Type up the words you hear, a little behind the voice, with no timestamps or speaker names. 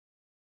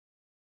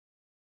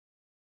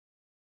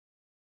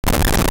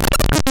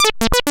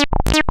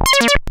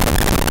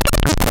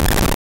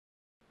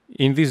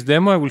In this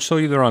demo I will show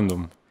you the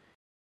random.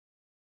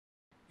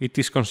 It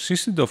is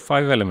consisted of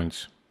 5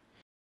 elements.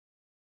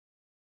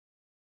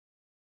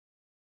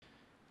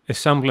 A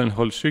sample and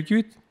hold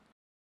circuit,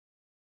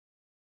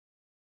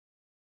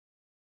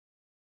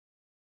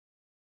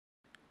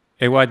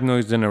 a white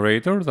noise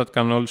generator that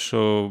can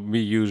also be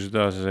used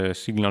as a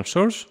signal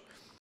source,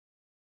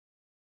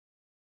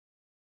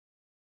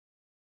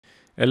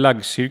 a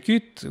lag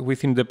circuit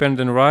with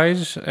independent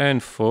rise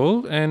and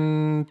fall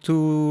and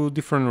 2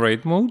 different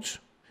rate modes,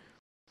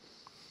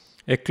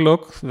 a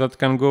clock that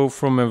can go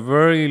from a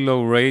very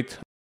low rate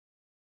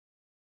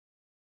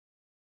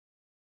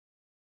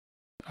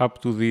up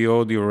to the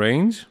audio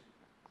range,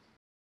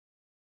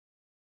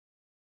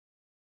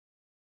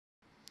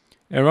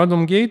 a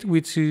random gate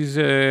which is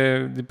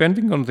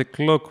depending on the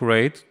clock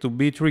rate to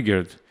be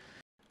triggered.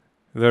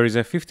 There is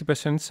a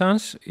 50%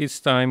 chance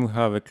each time we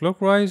have a clock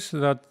rise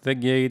that the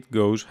gate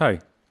goes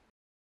high.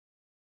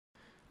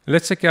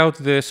 Let's check out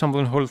the sample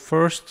and hold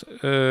first,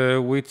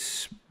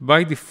 which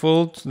by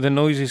default the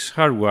noise is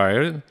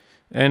hardwired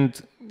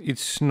and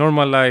it's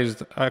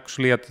normalized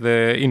actually at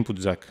the input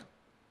jack.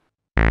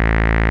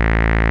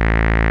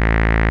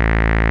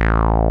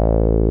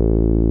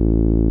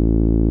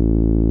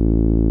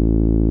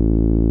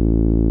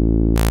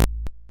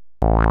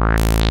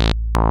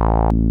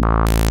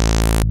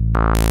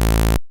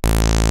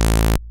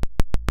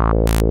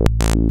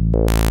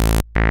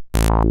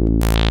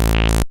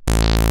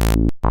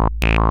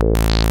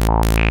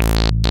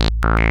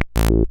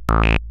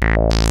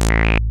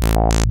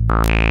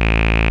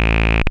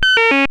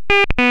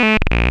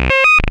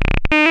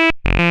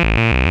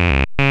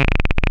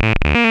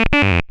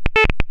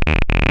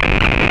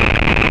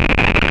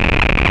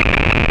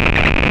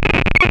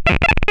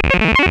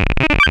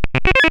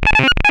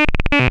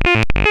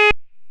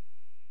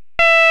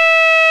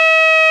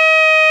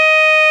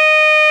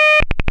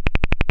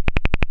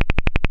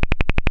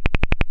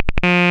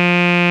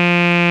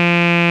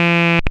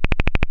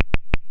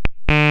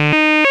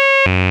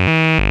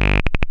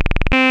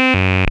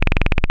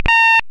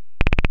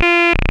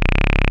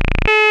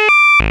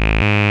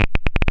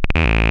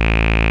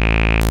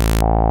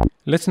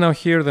 Let's now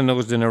hear the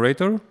noise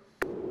generator.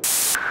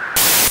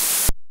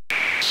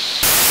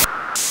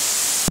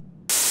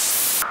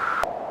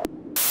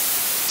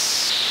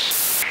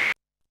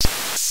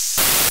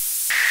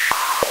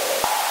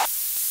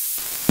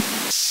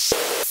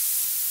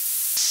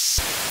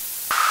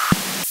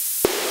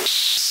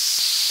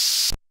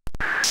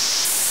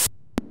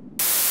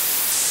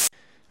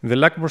 The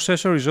lag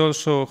processor is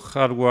also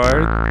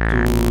hardwired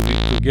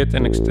to get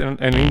an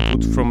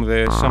input from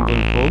the sample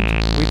and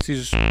hold, which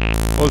is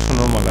also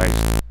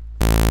normalized.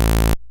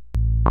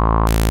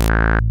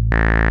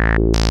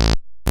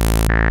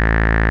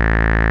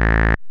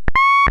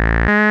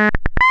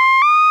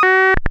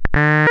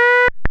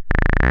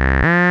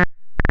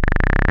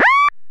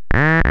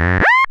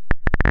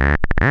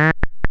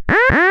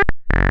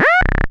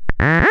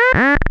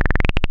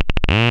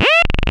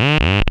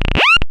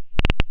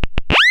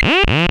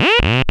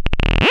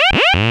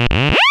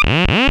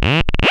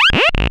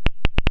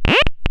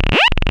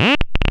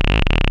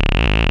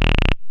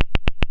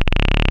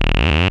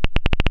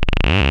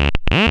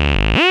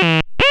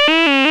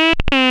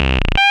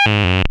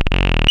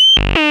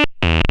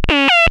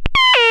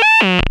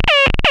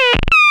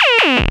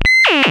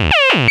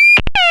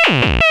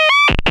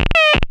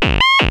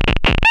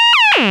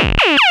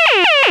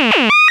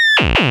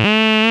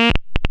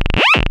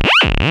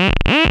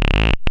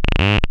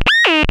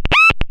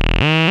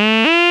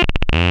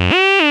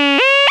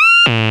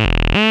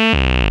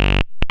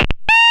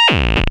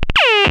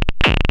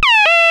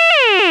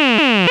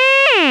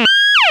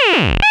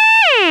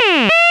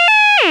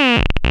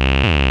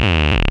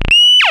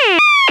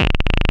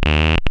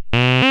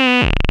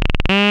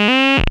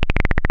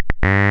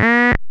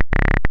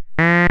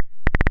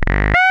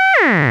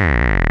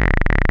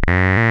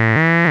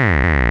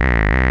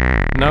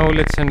 Now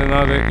let's send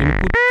another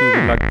input to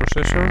the lag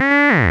processor.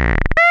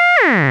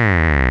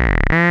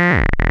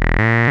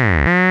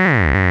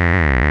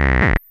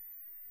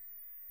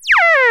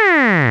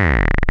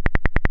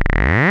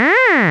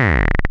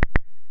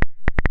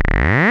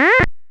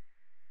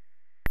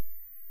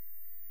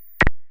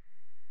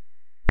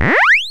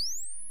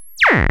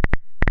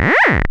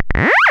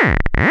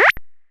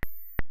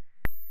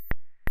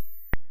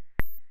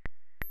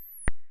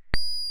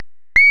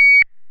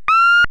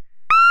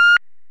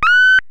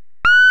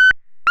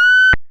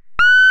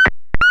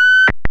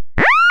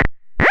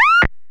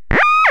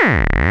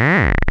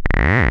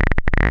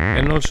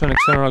 And also an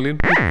external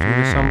input to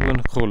the sample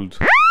and hold.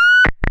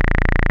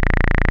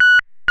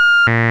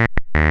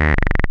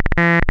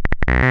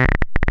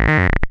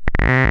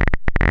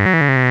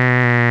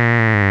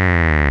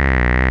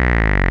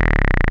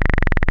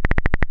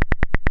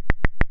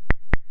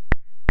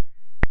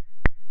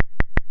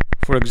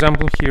 For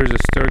example, here's a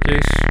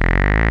staircase.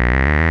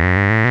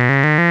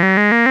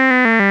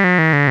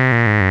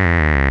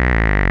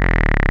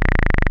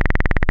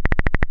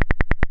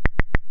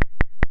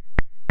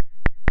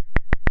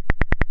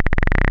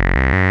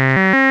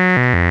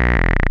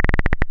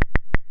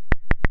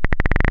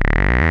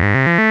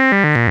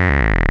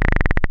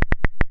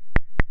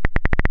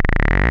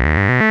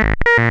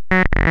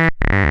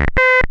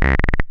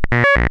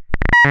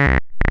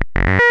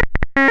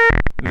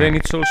 and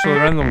it's also a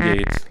random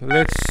gate.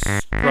 Let's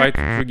try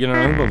to trigger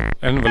an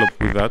envelope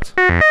with that.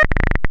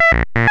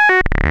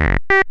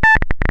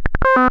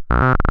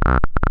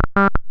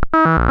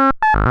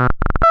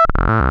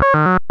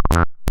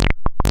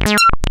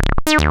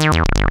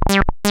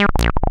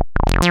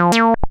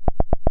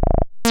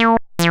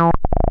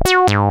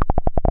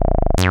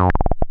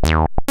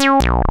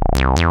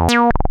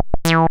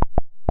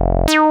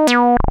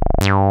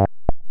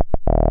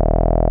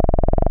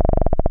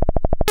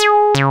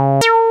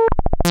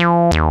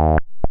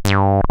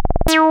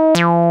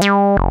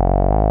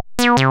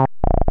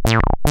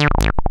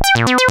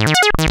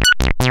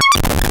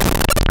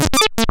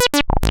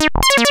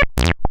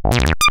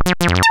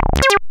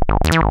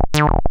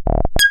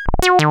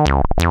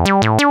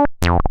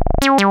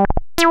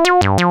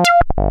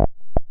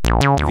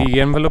 The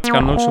envelope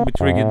can also be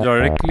triggered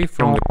directly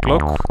from the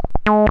clock.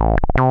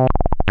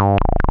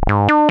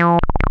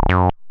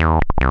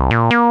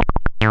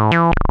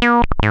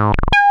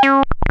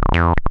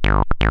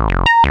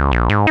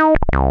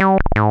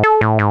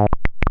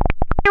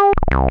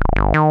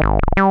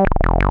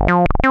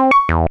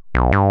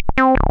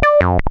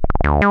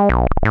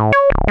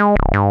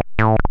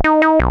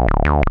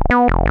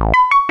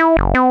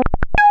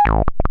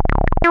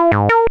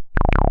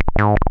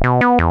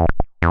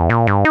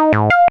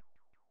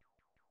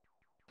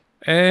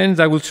 And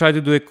I will try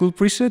to do a cool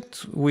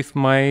preset with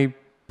my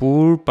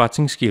poor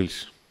patching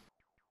skills.